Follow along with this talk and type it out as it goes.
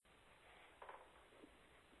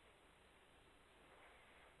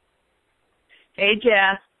Hey,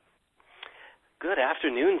 Jeff. Good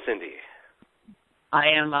afternoon, Cindy.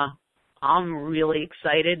 I'm really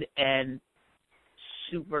excited and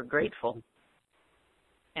super grateful.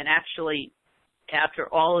 And actually,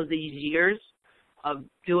 after all of these years of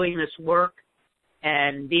doing this work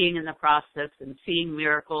and being in the process and seeing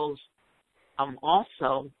miracles, I'm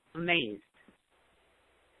also amazed.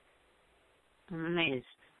 I'm amazed.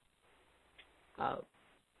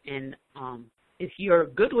 If you're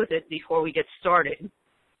good with it, before we get started,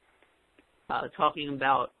 talking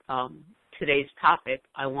about today's topic,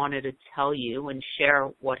 I wanted to tell you and share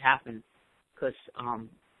what happened because I'm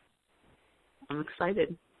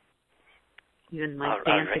excited. Even my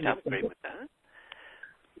dancing. I'm great with that.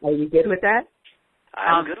 Are you good with that?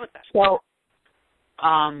 I'm good with that. So,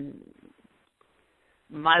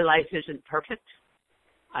 my life isn't perfect.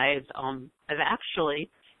 I've actually,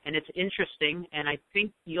 and it's interesting, and I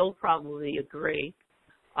think you'll probably agree.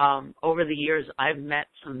 Over the years, I've met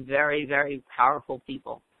some very, very powerful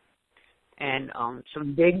people, and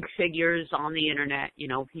some big figures on the internet. You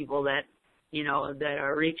know, people that that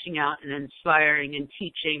are reaching out and inspiring and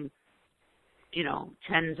teaching. You know,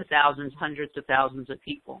 tens of thousands, hundreds of thousands of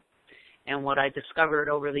people. And what I discovered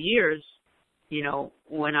over the years, you know,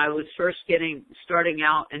 when I was first starting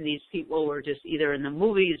out and these people were just either in the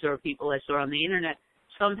movies or people I saw on the internet,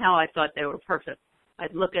 somehow I thought they were perfect.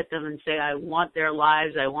 I'd look at them and say, I want their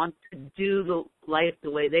lives, I want to do the life the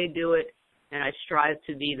way they do it, and I strive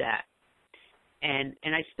to be that. And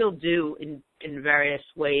I still do in various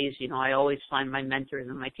ways. You know, I always find my mentors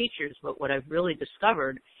and my teachers, but what I've really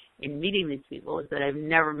discovered in meeting these people is that I've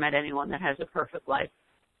never met anyone that has a perfect life.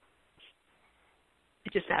 I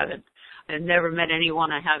just haven't. I've never met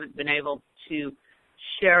anyone I haven't been able to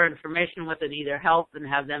share information with and either help and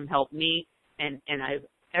have them help me. And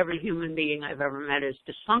every human being I've ever met is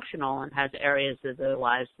dysfunctional and has areas of their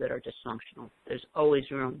lives that are dysfunctional. There's always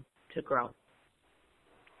room to grow.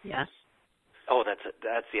 Yes? Oh, that's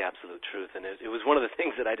the absolute truth. And it was one of the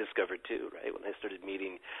things that I discovered too, right, when I started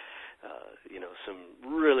meeting some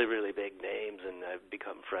really, really big names, and I've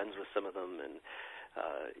become friends with some of them. And,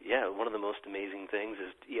 one of the most amazing things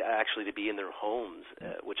is actually to be in their homes,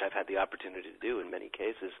 which I've had the opportunity to do in many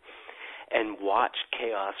cases, and watch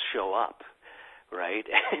chaos show up, right?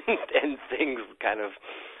 and things kind of,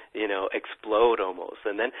 explode almost.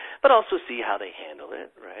 But also see how they handle it,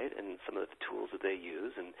 right? And some of the tools that they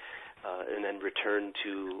use, and then return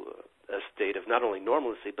to a state of not only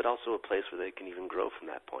normalcy, but also a place where they can even grow from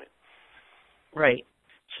that point. Right.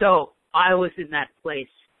 So I was in that place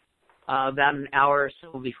about an hour or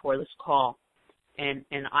so before this call, and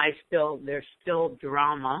there's still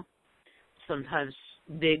drama, sometimes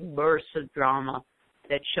big bursts of drama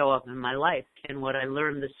that show up in my life. And what I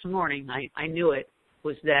learned this morning, I knew it,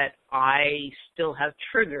 was that I still have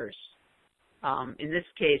triggers. In this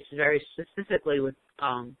case, very specifically with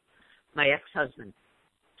my ex-husband.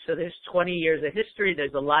 So there's 20 years of history.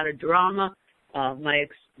 There's a lot of drama.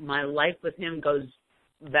 My life with him goes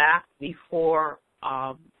back before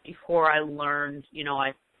I learned,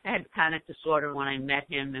 I had panic disorder when I met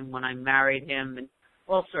him and when I married him and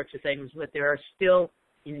all sorts of things, but there are still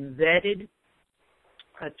embedded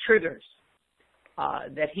triggers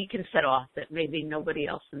that he can set off that maybe nobody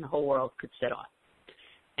else in the whole world could set off.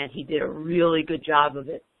 And he did a really good job of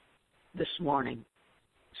it this morning,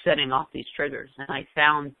 setting off these triggers. And I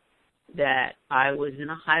found that I was in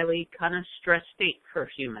a highly kind of stressed state for a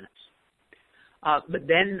few minutes. But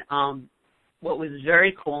then what was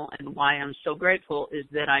very cool and why I'm so grateful is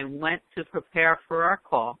that I went to prepare for our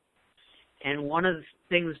call. And one of the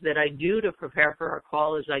things that I do to prepare for our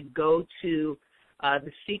call is I go to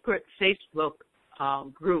the secret Facebook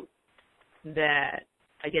group that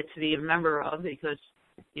I get to be a member of because,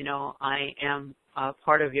 I am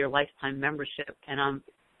part of your lifetime membership, and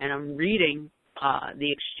I'm reading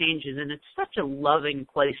the exchanges, and it's such a loving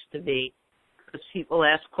place to be because people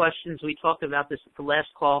ask questions. We talked about this at the last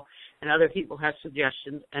call, and other people have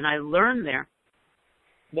suggestions. And I learned there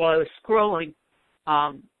while I was scrolling,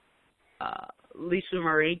 Lisa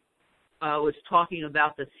Marie was talking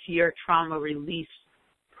about the fear trauma release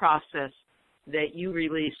process that you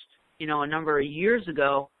released, a number of years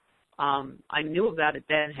ago. I knew about it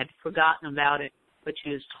then, had forgotten about it, but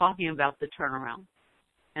she was talking about the turnaround.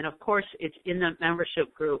 And, of course, it's in the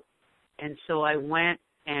membership group. And so I went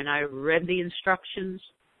and I read the instructions.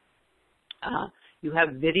 You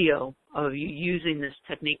have video of you using this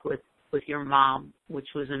technique with your mom, which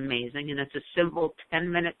was amazing. And it's a simple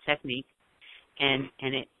 10-minute technique. And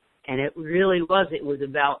it really was. It was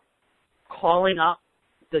about calling up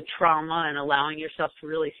the trauma and allowing yourself to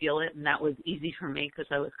really feel it. And that was easy for me because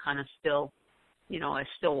I was kind of still, I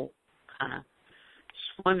still kind of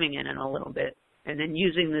swimming in it a little bit, and then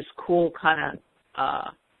using this cool kind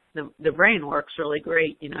of, the brain works really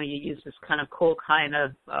great. You use this kind of cool kind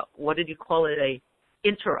of, what did you call it, a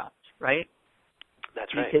interrupt, right?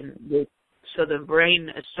 That's right. So the brain,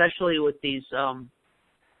 especially with these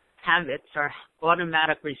habits, are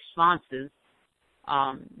automatic responses.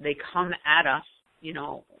 They come at us,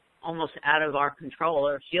 almost out of our control,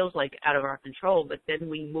 or it feels like out of our control, but then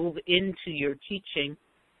we move into your teaching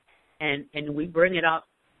and we bring it up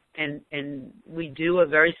and we do a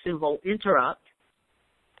very simple interrupt,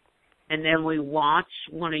 and then we watch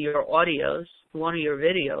one of your audios, one of your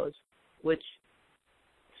videos, which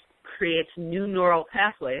creates new neural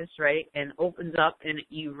pathways, right, and opens up and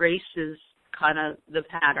erases kind of the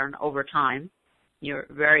pattern over time. You're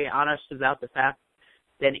very honest about the fact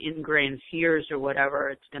that ingrained fears or whatever,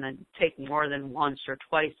 it's going to take more than once or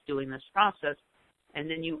twice doing this process. And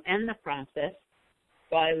then you end the process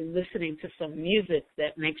by listening to some music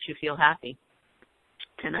that makes you feel happy.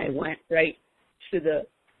 And I went right to the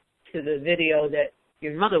video that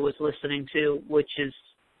your mother was listening to, which is,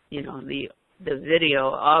 the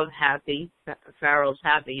video of Happy, Farrell's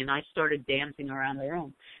Happy, and I started dancing around the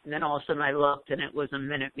room. And then all of a sudden I looked, and it was a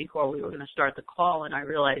minute before we were going to start the call, and I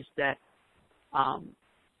realized that,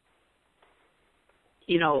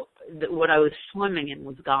 what I was swimming in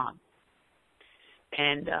was gone.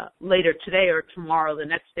 And later today or tomorrow, the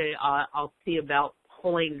next day, I'll see about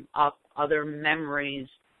pulling up other memories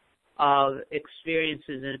of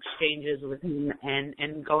experiences and exchanges with him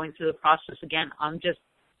and going through the process again. I'm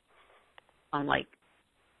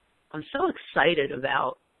so excited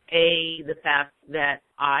about, the fact that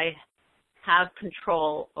I have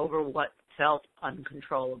control over what felt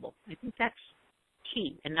uncontrollable. I think that's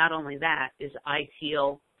key. And not only that, is I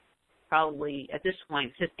feel probably at this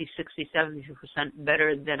point 50, 60, 70%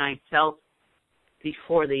 better than I felt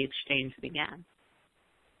before the exchange began.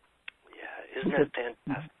 Yeah, isn't that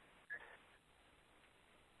fantastic?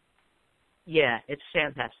 Yeah, it's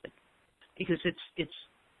fantastic. Because it's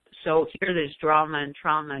so here there's drama and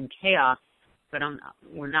trauma and chaos, but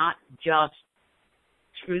we're not just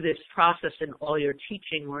through this process and all your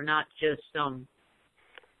teaching, we're not just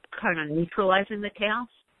kind of neutralizing the chaos,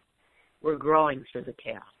 we're growing through the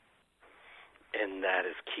chaos. And that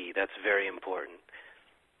is key. That's very important.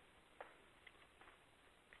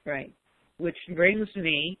 Right. Which brings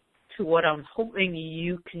me to what I'm hoping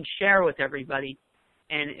you can share with everybody.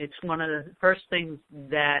 And it's one of the first things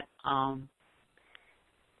that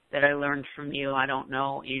that I learned from you, I don't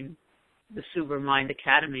know, in the Supermind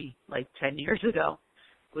Academy like 10 years ago,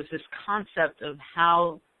 was this concept of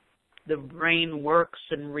how the brain works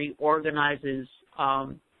and reorganizes,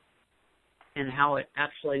 and how it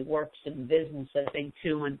actually works in business, I think,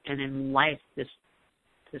 too, and in life, this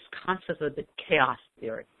concept of the chaos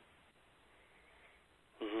theory.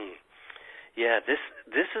 Mm-hmm. Yeah, this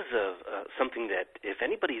is something that if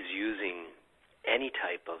anybody's using any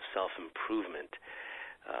type of self-improvement,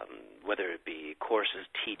 whether it be courses,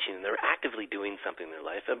 teaching, they're actively doing something in their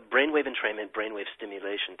life. Brainwave entrainment, brainwave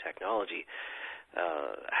stimulation technology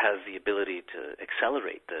has the ability to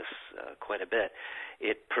accelerate this quite a bit.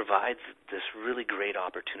 It provides this really great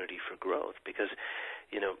opportunity for growth because,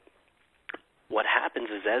 what happens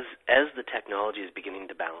is as the technology is beginning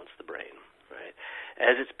to balance the brain, right,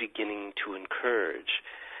 as it's beginning to encourage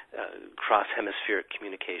cross-hemispheric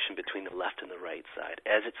communication between the left and the right side,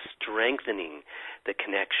 as it's strengthening the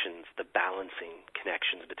connections, the balancing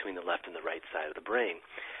connections between the left and the right side of the brain,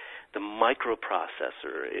 the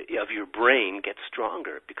microprocessor of your brain gets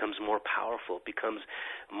stronger, becomes more powerful, becomes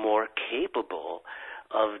more capable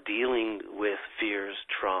of dealing with fears,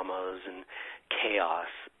 traumas, and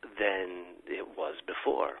chaos than it was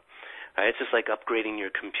before. Right? It's just like upgrading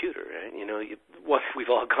your computer. Right?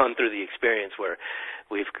 We've all gone through the experience where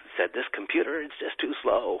we've said, this computer is just too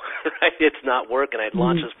slow. Right? It's not working. I'd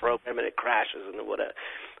launch this program and it crashes and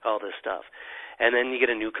all this stuff. And then you get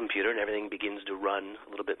a new computer and everything begins to run a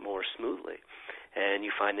little bit more smoothly. And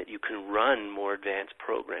you find that you can run more advanced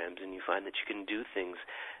programs, and you find that you can do things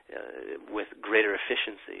with greater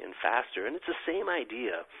efficiency and faster. And it's the same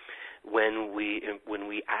idea when we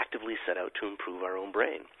actively set out to improve our own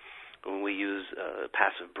brain. When we use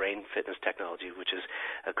passive brain fitness technology, which is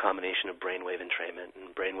a combination of brainwave entrainment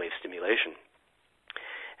and brainwave stimulation.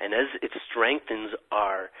 And as it strengthens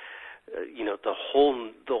our the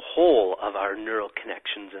whole of our neural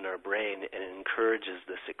connections in our brain and encourages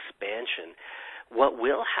this expansion, what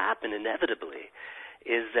will happen inevitably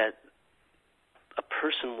is that a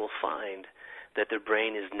person will find that their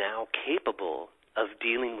brain is now capable of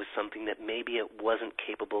dealing with something that maybe it wasn't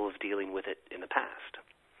capable of dealing with it in the past.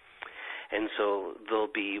 And so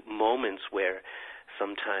there'll be moments where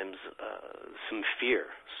sometimes some fear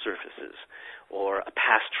surfaces, or a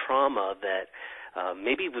past trauma that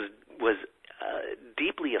maybe was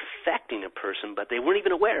deeply affecting a person, but they weren't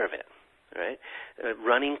even aware of it, right?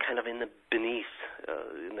 Running kind of in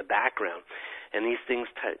the background. And these things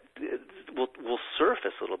will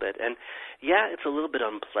surface a little bit. And, yeah, it's a little bit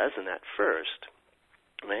unpleasant at first,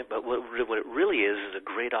 right? But what it really is a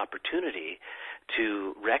great opportunity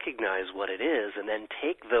to recognize what it is and then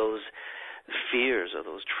take those fears or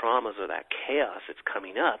those traumas or that chaos that's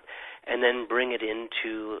coming up and then bring it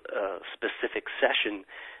into a specific session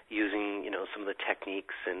using, some of the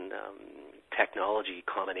techniques and technology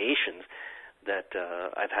combinations that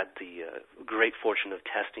I've had the great fortune of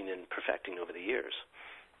testing and perfecting over the years.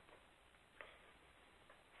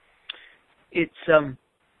 It's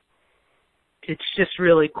just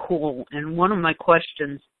really cool. And one of my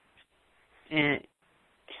questions, and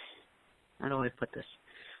how do I put this?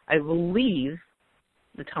 I believe,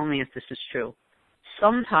 and tell me if this is true,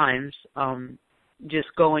 sometimes just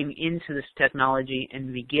going into this technology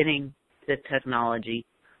and beginning the technology,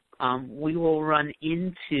 we will run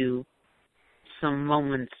into some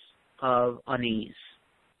moments of unease,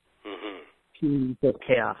 of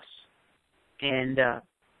chaos, and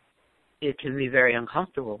it can be very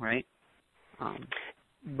uncomfortable, right?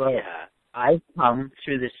 But yeah. I've come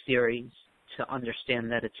through this series to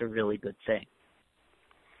understand that it's a really good thing.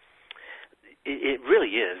 It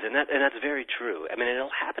really is, and that's very true. I mean,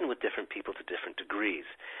 it'll happen with different people to different degrees,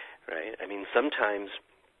 right? I mean, sometimes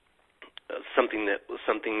something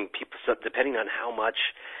people, depending on how much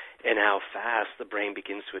and how fast the brain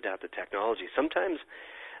begins to adapt to technology, sometimes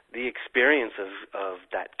the experience of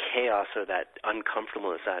that chaos or that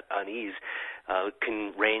uncomfortableness, that unease,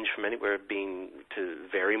 can range from anywhere being to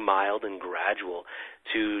very mild and gradual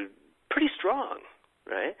to pretty strong,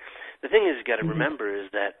 right? The thing is, you got to remember is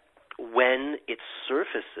that when it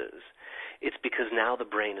surfaces, it's because now the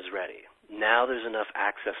brain is ready. Now there's enough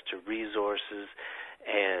access to resources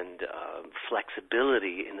and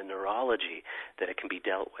flexibility in the neurology that it can be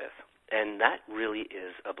dealt with. And that really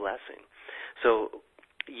is a blessing. So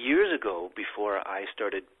years ago, before I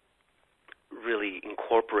started really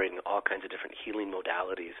incorporating all kinds of different healing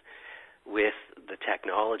modalities with the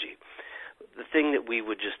technology, the thing that we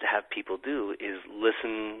would just have people do is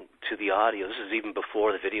listen to the audio. This is even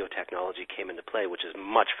before the video technology came into play, which is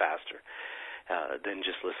much faster than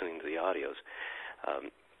just listening to the audios.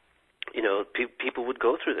 People would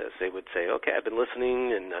go through this. They would say, okay, I've been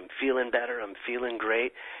listening and I'm feeling better, I'm feeling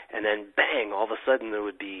great, and then bang, all of a sudden there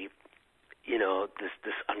would be,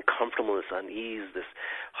 this uncomfortableness, unease, this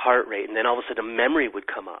heart rate, and then all of a sudden a memory would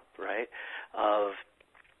come up, right, of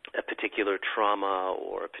a particular trauma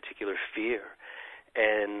or a particular fear.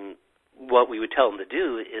 And what we would tell them to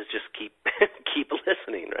do is just keep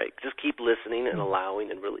listening, right? Just keep listening and allowing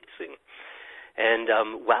and releasing.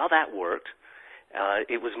 And while that worked,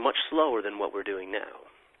 it was much slower than what we're doing now.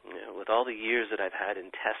 With all the years that I've had in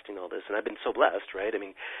testing all this, and I've been so blessed, right? I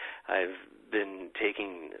mean, I've been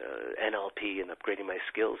taking NLP and upgrading my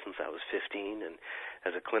skills since I was 15, and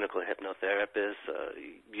as a clinical hypnotherapist,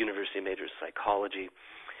 university major of psychology,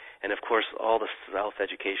 and of course all the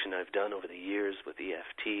self-education I've done over the years with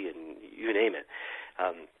EFT and you name it,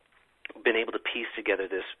 been able to piece together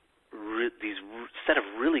these set of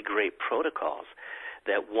really great protocols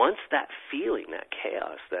that once that feeling, that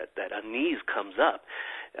chaos, that unease comes up,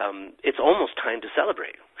 it's almost time to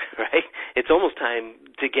celebrate, right? It's almost time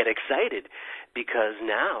to get excited because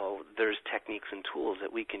now there's techniques and tools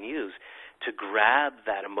that we can use to grab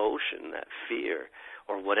that emotion, that fear,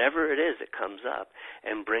 or whatever it is that comes up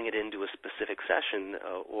and bring it into a specific session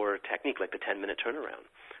or technique like the 10-minute turnaround,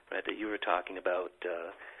 right, that you were talking about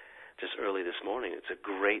just early this morning. It's a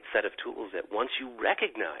great set of tools that once you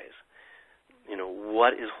recognize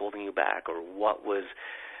what is holding you back or what was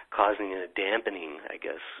causing a dampening, I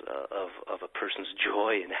guess, of a person's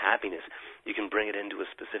joy and happiness, you can bring it into a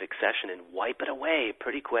specific session and wipe it away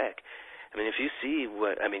pretty quick. I mean, if you see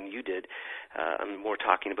you did, I'm more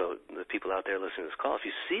talking about the people out there listening to this call. If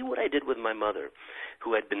you see what I did with my mother,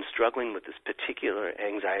 who had been struggling with this particular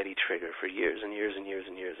anxiety trigger for years and years and years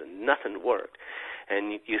and years, and nothing worked,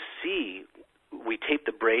 and you see, we taped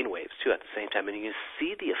the brain waves too at the same time, and you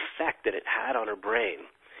see the effect that it had on her brain.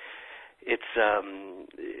 It's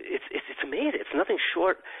amazing. It's nothing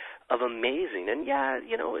short of amazing. And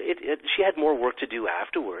she had more work to do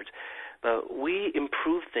afterwards, but we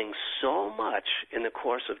improved things so much in the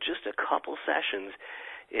course of just a couple sessions.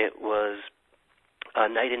 It was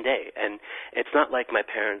night and day. And it's not like my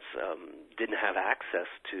parents didn't have access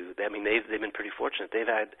to. I mean, they've been pretty fortunate. They've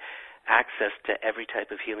had access to every type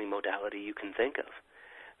of healing modality you can think of,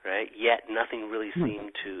 right? Yet nothing really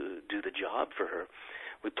seemed to do the job for her.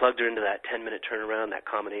 We plugged her into that 10-minute turnaround, that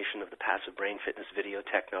combination of the passive brain fitness video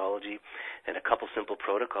technology and a couple simple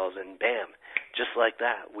protocols, and bam, just like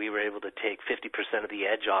that, we were able to take 50% of the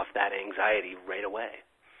edge off that anxiety right away.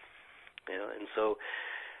 You know, and so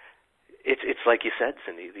it's like you said,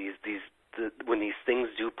 Cindy, when these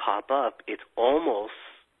things do pop up, it's almost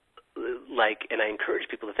like, and I encourage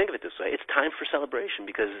people to think of it this way, it's time for celebration,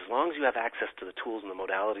 because as long as you have access to the tools and the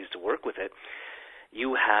modalities to work with it,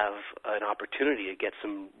 you have an opportunity to get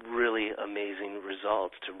some really amazing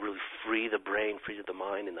results, to really free the brain, free the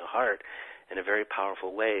mind and the heart in a very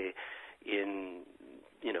powerful way in,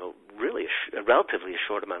 really a relatively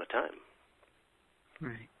short amount of time.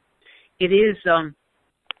 Right. It is,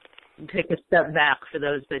 take a step back for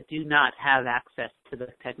those that do not have access to the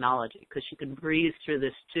technology, because you can breeze through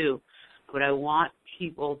this too. But I want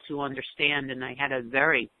people to understand, and I had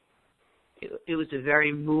it was a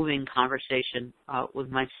very moving conversation with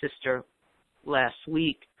my sister last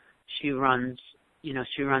week. She runs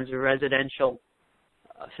a residential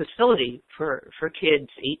facility for kids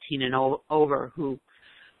 18 and over who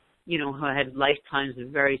had lifetimes of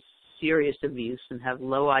very serious abuse and have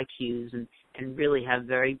low IQs and really have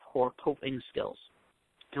very poor coping skills.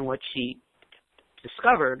 And what she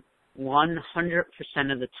discovered 100%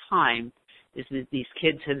 of the time is that these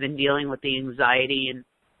kids have been dealing with the anxiety and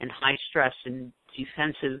high stress and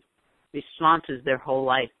defensive responses their whole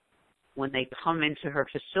life. When they come into her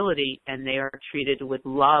facility and they are treated with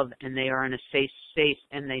love and they are in a safe space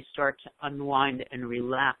and they start to unwind and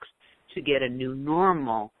relax to get a new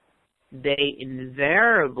normal, they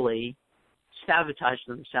invariably sabotage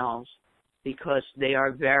themselves because they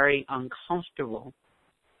are very uncomfortable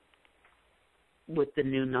with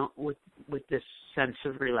the with this sense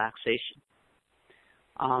of relaxation.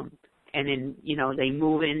 And they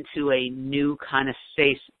move into a new kind of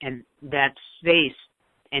space, and that space,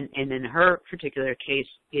 and in her particular case,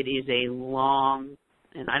 it is a long,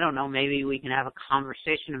 and I don't know, maybe we can have a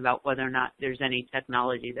conversation about whether or not there's any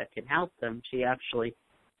technology that can help them. She actually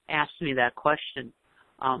asked me that question.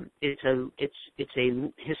 It's a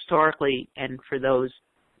historically, and for those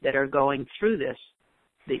that are going through this,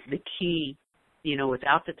 the key,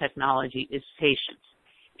 without the technology is patience.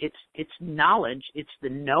 It's knowledge. It's the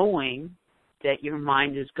knowing that your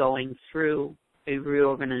mind is going through a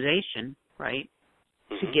reorganization, right,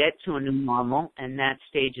 to get to a new normal, and that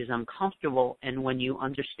stage is uncomfortable. And when you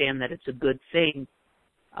understand that it's a good thing,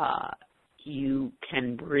 you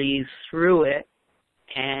can breathe through it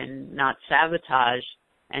and not sabotage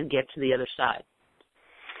and get to the other side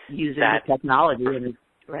using the technology,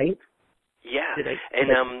 right? Yeah,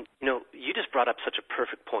 and you just brought up such a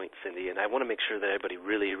perfect point, Cindy, and I want to make sure that everybody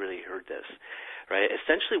really, really heard this, right?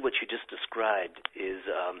 Essentially what you just described is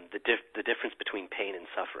the difference between pain and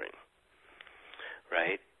suffering,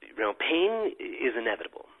 right? Pain is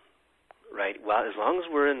inevitable, right? Well, as long as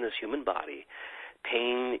we're in this human body,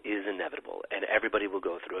 pain is inevitable, and everybody will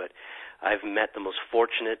go through it. I've met the most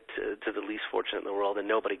fortunate to the least fortunate in the world, and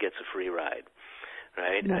nobody gets a free ride.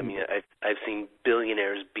 Right? I mean, I've seen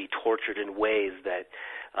billionaires be tortured in ways that,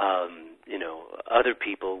 other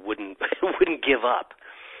people wouldn't give up,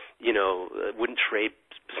 wouldn't trade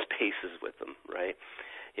spaces with them, right?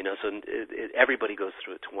 So everybody goes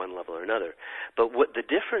through it to one level or another. But what the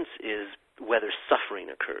difference is whether suffering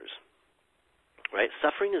occurs, right?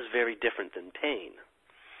 Suffering is very different than pain.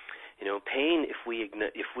 Pain, if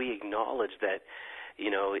we acknowledge that,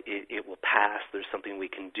 it will pass, there's something we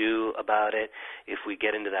can do about it, if we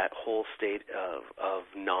get into that whole state of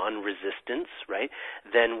non-resistance, right,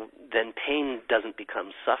 then pain doesn't become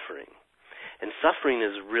suffering. And suffering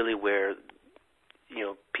is really where,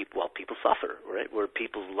 people suffer, right, where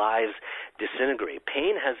people's lives disintegrate.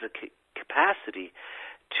 Pain has the capacity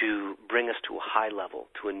to bring us to a high level,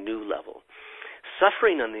 to a new level.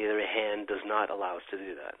 Suffering, on the other hand, does not allow us to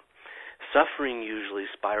do that. Suffering usually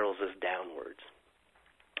spirals us downwards.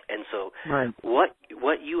 And so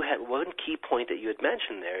what you had, one key point that you had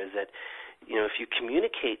mentioned there is that, if you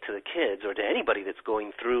communicate to the kids or to anybody that's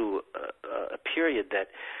going through a period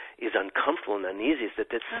that is uncomfortable and uneasy, is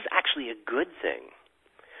that this is actually a good thing,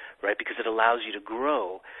 right, because it allows you to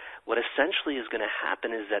grow. What essentially is going to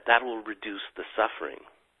happen is that will reduce the suffering.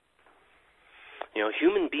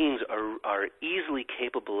 Human beings are easily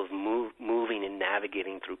capable of moving and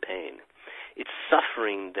navigating through pain. It's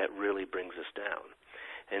suffering that really brings us down.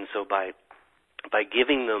 And so by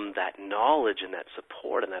giving them that knowledge and that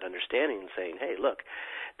support and that understanding and saying, hey, look,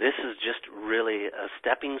 this is just really a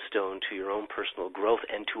stepping stone to your own personal growth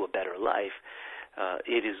and to a better life,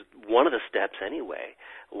 it is one of the steps anyway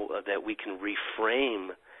that we can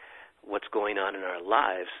reframe what's going on in our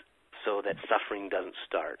lives so that suffering doesn't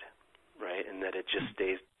start, right? And that it just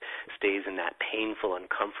stays in that painful,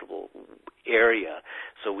 uncomfortable area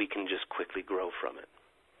so we can just quickly grow from it.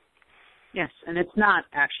 Yes, and it's not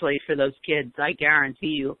actually for those kids. I guarantee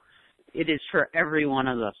you it is for every one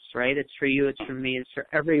of us, right? It's for you, it's for me, it's for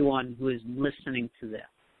everyone who is listening to this.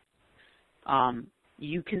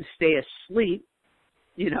 You can stay asleep,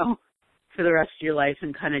 for the rest of your life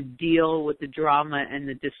and kind of deal with the drama and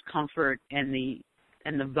the discomfort and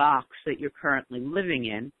the box that you're currently living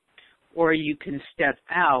in, or you can step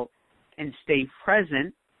out and stay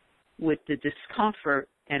present with the discomfort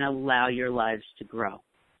and allow your lives to grow.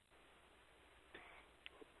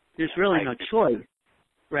 There's really no choice,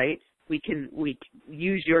 right? We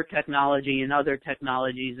use your technology and other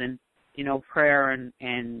technologies and, prayer and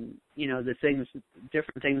the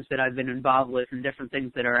different things that I've been involved with and different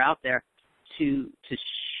things that are out there to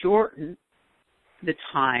shorten the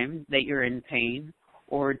time that you're in pain,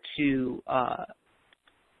 or to, how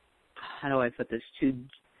do I put this, to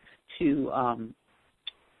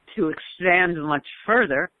expand much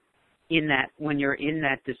further in that, when you're in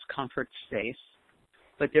that discomfort space.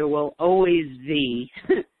 But there will always be,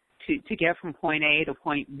 to get from point A to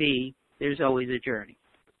point B, there's always a journey.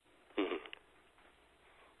 Mm-hmm.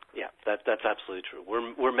 Yeah, that's absolutely true.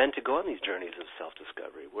 We're meant to go on these journeys of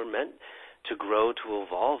self-discovery. We're meant to grow, to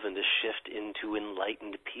evolve, and to shift into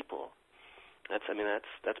enlightened people.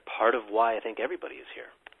 That's part of why I think everybody is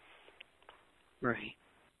here. Right.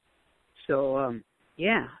 So,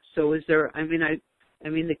 So is there?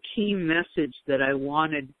 The key message that I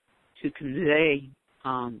wanted to convey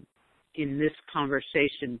in this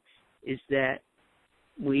conversation is that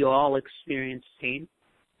we all experience pain,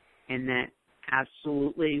 and that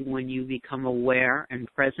absolutely when you become aware and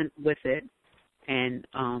present with it and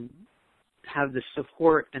have the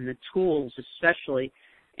support and the tools especially,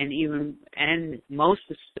 and most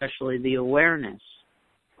especially the awareness,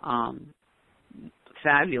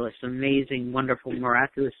 fabulous, amazing, wonderful,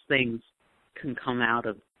 miraculous things can come out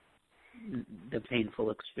of the painful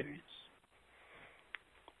experience.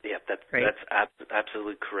 Yeah, that's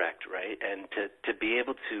absolutely correct, right? And to be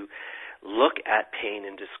able to look at pain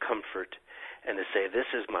and discomfort and to say, this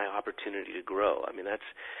is my opportunity to grow.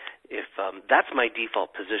 That's my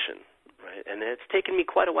default position, right? And it's taken me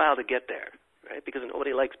quite a while to get there, right? Because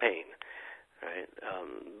nobody likes pain, right?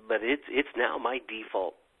 But it's now my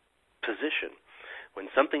default position. When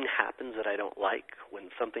something happens that I don't like, when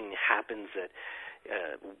something happens that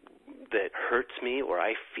hurts me, or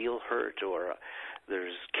I feel hurt, or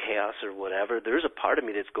there's chaos or whatever, there's a part of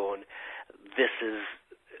me that's going, this is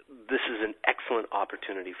an excellent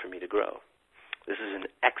opportunity for me to grow. This is an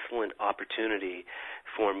excellent opportunity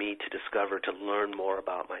for me to discover, to learn more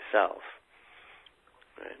about myself.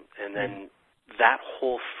 Right? And then that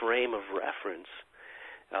whole frame of reference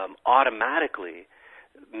automatically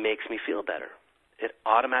makes me feel better. It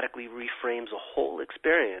automatically reframes a whole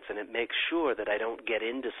experience, and it makes sure that I don't get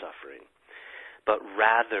into suffering, but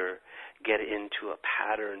rather get into a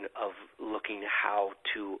pattern of looking how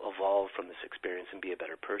to evolve from this experience and be a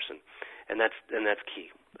better person. And that's key.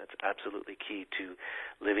 That's absolutely key to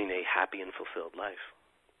living a happy and fulfilled life.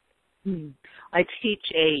 I teach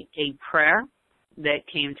a prayer that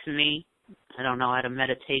came to me, I don't know, at a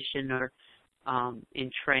meditation or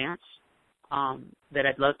in trance, that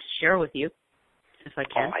I'd love to share with you, if I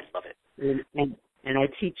can. Oh, I'd love it. And I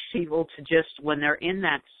teach people to just, when they're in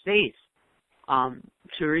that space,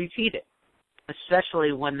 to repeat it,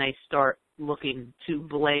 especially when they start looking to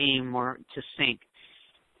blame or to sink.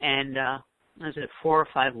 And is it 4 or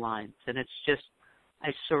 5 lines? And it's just,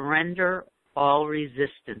 I surrender all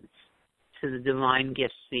resistance to the divine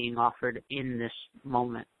gifts being offered in this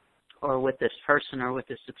moment, or with this person, or with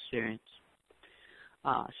this experience.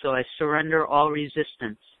 So I surrender all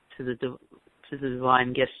resistance to the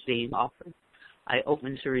divine gifts being offered. I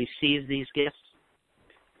open to receive these gifts.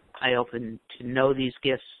 I open to know these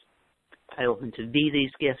gifts. I open to be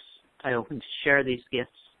these gifts. I open to share these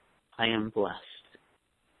gifts. I am blessed.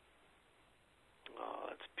 Oh,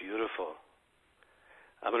 that's beautiful.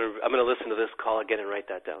 I'm gonna listen to this call again and write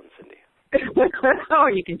that down, Cindy. Or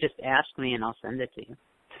you can just ask me and I'll send it to you.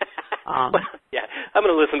 Yeah, I'm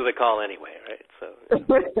gonna listen to the call anyway, right? So.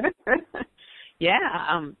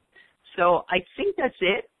 Yeah. So I think that's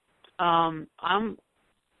it. I'm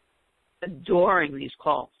adoring these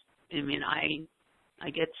calls. I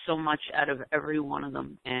get so much out of every one of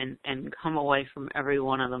them, and come away from every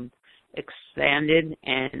one of them expanded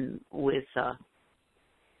and with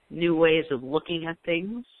new ways of looking at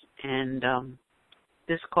things. And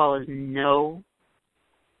this call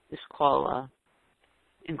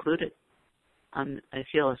included. I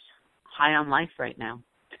feel high on life right now.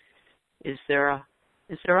 Is there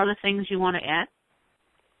other things you want to add?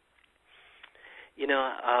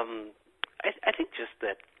 I think just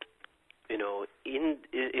that,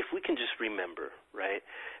 if we can just remember, right,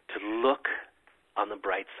 to look on the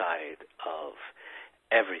bright side of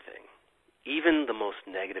everything, even the most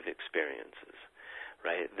negative experiences,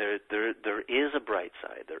 right? There is a bright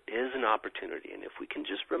side. There is an opportunity, and if we can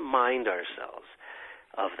just remind ourselves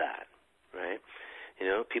of that, right?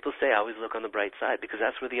 People say always look on the bright side because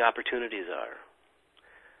that's where the opportunities are,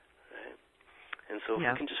 right? And so if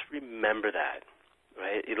we can just remember that,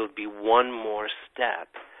 right, it'll be one more step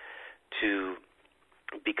to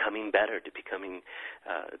becoming better, to becoming,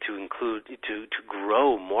 to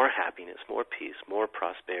grow more happiness, more peace, more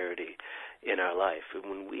prosperity in our life. And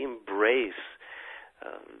when we embrace,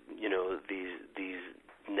 these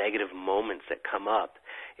negative moments that come up,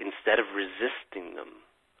 instead of resisting them,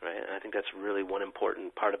 right? And I think that's really one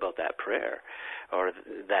important part about that prayer, or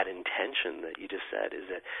that intention that you just said, is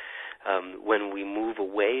that when we move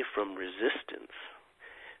away from resistance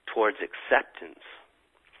towards acceptance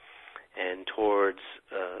and towards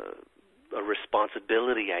a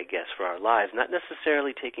responsibility, I guess, for our lives, not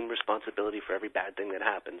necessarily taking responsibility for every bad thing that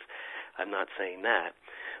happens. I'm not saying that.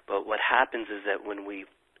 But what happens is that when we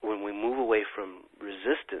move away from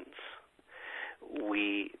resistance,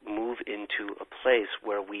 we move into a place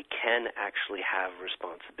where we can actually have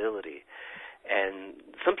responsibility. And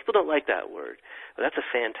some people don't like that word. But that's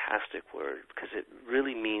a fantastic word because it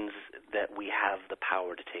really means that we have the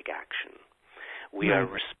power to take action. We are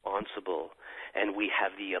responsible, and we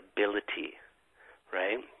have the ability,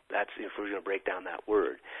 right? That's if we're going to break down that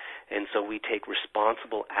word. And so we take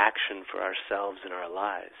responsible action for ourselves and our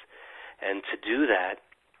lives. And to do that,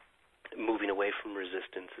 moving away from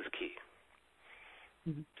resistance is key.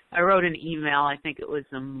 I wrote an email, I think it was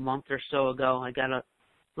a month or so ago. I got a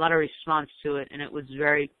lot of response to it, and it was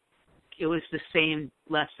the same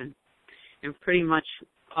lesson. And pretty much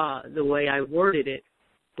the way I worded it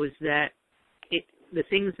was that the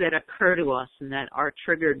things that occur to us and that are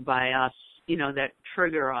triggered by us, that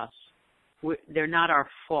trigger us, they're not our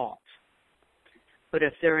fault. But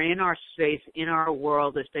if they're in our space, in our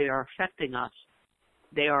world, if they are affecting us,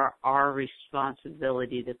 they are our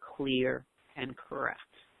responsibility to clear and correct.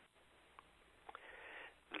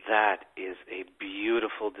 That is a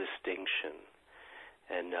beautiful distinction.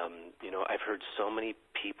 And, I've heard so many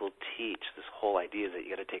people teach this whole idea that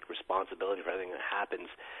you got to take responsibility for everything that happens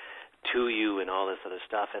to you and all this other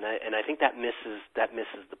stuff. And I think that misses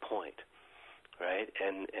the point, right?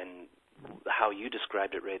 And how you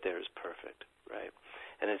described it right there is perfect, right?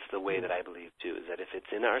 And it's the way that I believe, too, is that if it's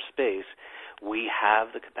in our space, we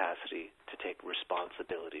have the capacity to take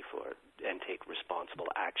responsibility for it and take responsible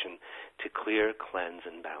action to clear, cleanse,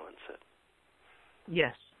 and balance it.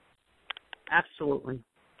 Yes, absolutely.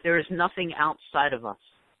 There is nothing outside of us.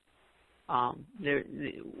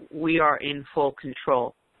 We are in full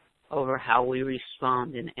control over how we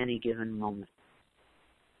respond in any given moment.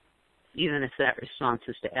 Even if that response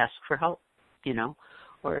is to ask for help,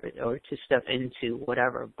 or to step into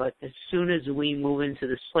whatever. But as soon as we move into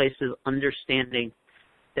this place of understanding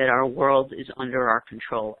that our world is under our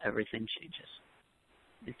control, everything changes.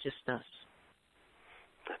 It just does.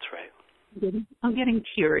 That's right. I'm getting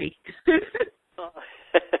teary.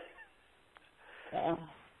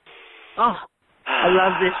 I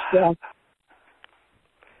love this stuff.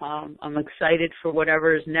 I'm excited for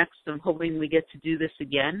whatever is next. I'm hoping we get to do this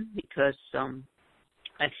again because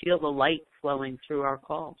I feel the light flowing through our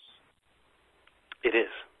calls. It is.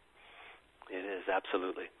 It is,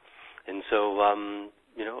 absolutely. And so,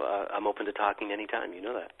 I'm open to talking anytime. You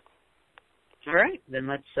know that. All right. Then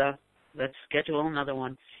let's schedule another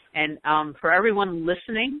one. And for everyone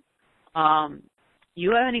listening,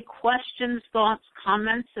 you have any questions, thoughts,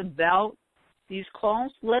 comments about these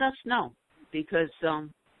calls, let us know because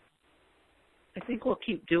I think we'll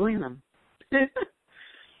keep doing them.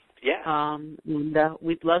 Yeah. And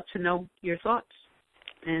we'd love to know your thoughts,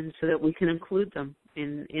 and so that we can include them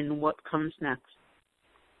in what comes next.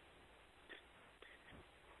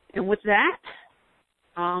 And with that,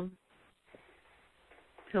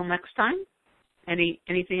 till next time.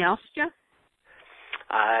 Anything else, Jeff?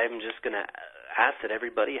 I'm just going to ask that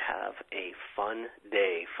everybody have a fun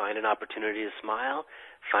day. Find an opportunity to smile.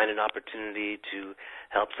 Find an opportunity to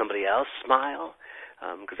help somebody else smile,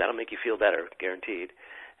 because that'll make you feel better, guaranteed.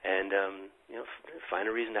 And, find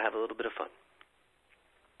a reason to have a little bit of fun.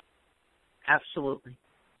 Absolutely.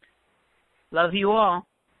 Love you all.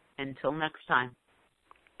 Until next time.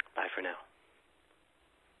 Bye for now.